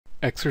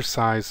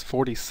Exercise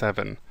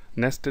 47,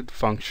 Nested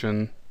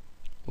Function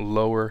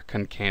Lower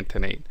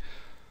Concatenate,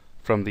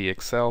 from the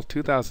Excel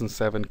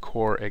 2007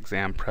 Core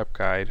Exam Prep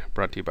Guide,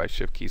 brought to you by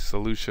Shiftkey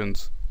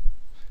Solutions.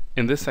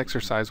 In this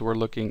exercise, we're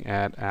looking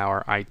at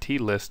our IT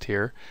list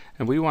here,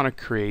 and we want to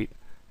create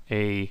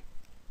an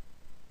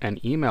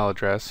email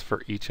address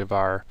for each of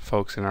our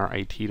folks in our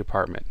IT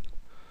department.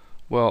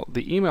 Well,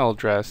 the email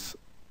address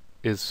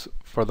is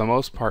for the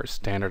most part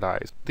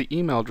standardized. The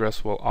email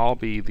address will all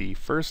be the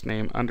first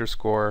name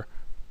underscore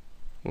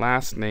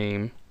last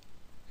name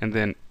and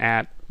then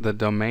at the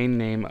domain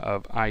name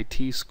of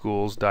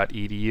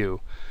itschools.edu.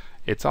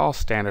 It's all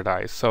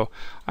standardized, so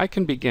I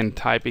can begin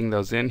typing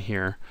those in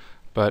here,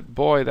 but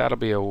boy, that'll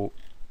be a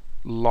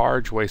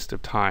large waste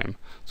of time.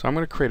 So I'm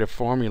going to create a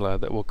formula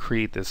that will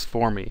create this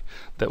for me,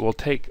 that will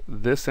take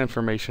this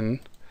information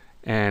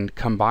and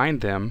combine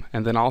them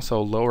and then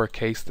also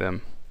lowercase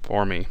them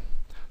for me.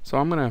 So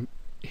I'm going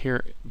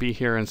to be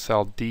here in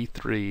cell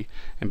D3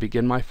 and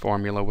begin my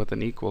formula with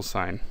an equal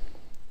sign.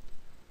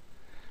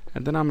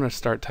 And then I'm going to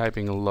start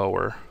typing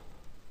lower.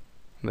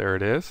 There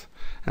it is.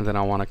 And then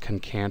I want to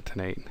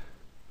concatenate.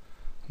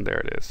 There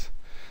it is.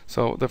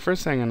 So the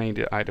first thing I need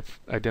to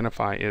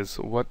identify is,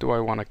 what do I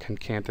want to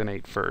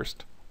concatenate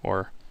first,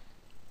 or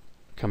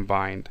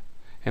combined?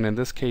 And in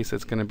this case,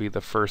 it's going to be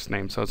the first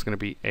name. So it's going to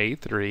be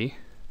A3,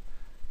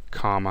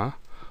 comma,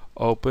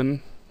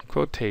 open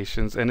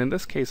quotations, and in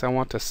this case I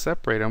want to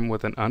separate them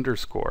with an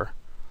underscore,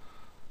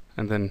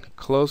 and then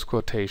close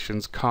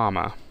quotations,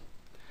 comma,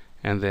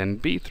 and then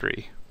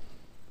B3,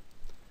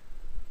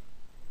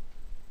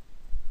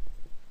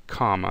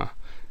 comma.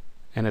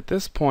 And at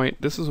this point,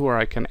 this is where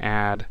I can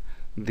add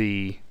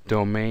the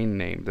domain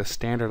name, the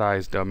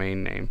standardized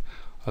domain name,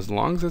 as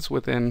long as it's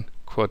within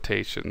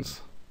quotations.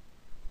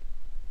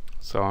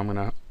 So I'm going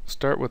to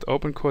start with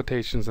open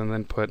quotations and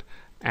then put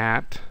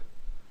at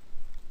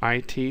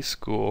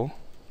itschools.edu,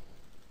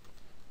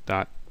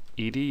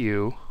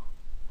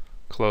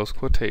 close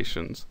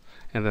quotations,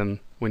 and then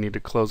we need to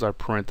close our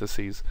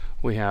parentheses.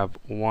 We have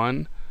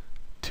 1,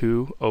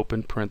 2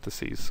 open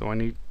parentheses, so I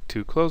need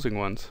 2 closing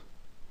ones.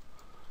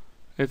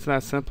 It's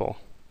that simple.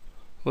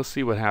 Let's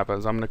see what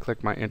happens. I'm going to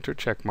click my enter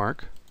check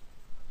mark,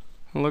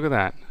 and look at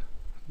that.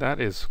 That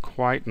is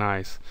quite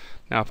nice.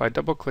 Now if I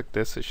double click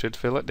this, it should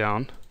fill it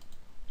down.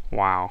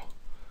 Wow,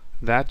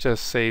 that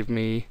just saved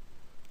me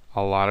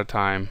a lot of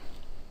time.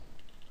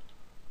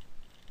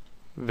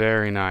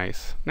 Very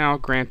nice. Now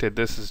granted,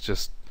 this is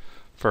just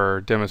for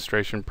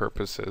demonstration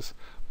purposes,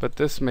 but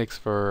this makes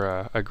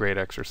for a great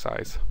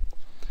exercise.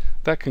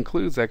 That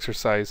concludes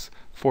exercise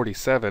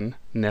 47,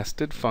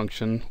 Nested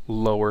Function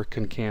Lower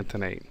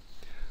Concatenate.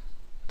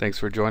 Thanks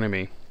for joining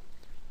me.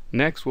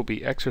 Next will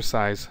be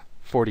exercise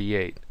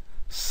 48,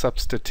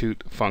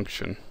 Substitute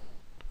Function.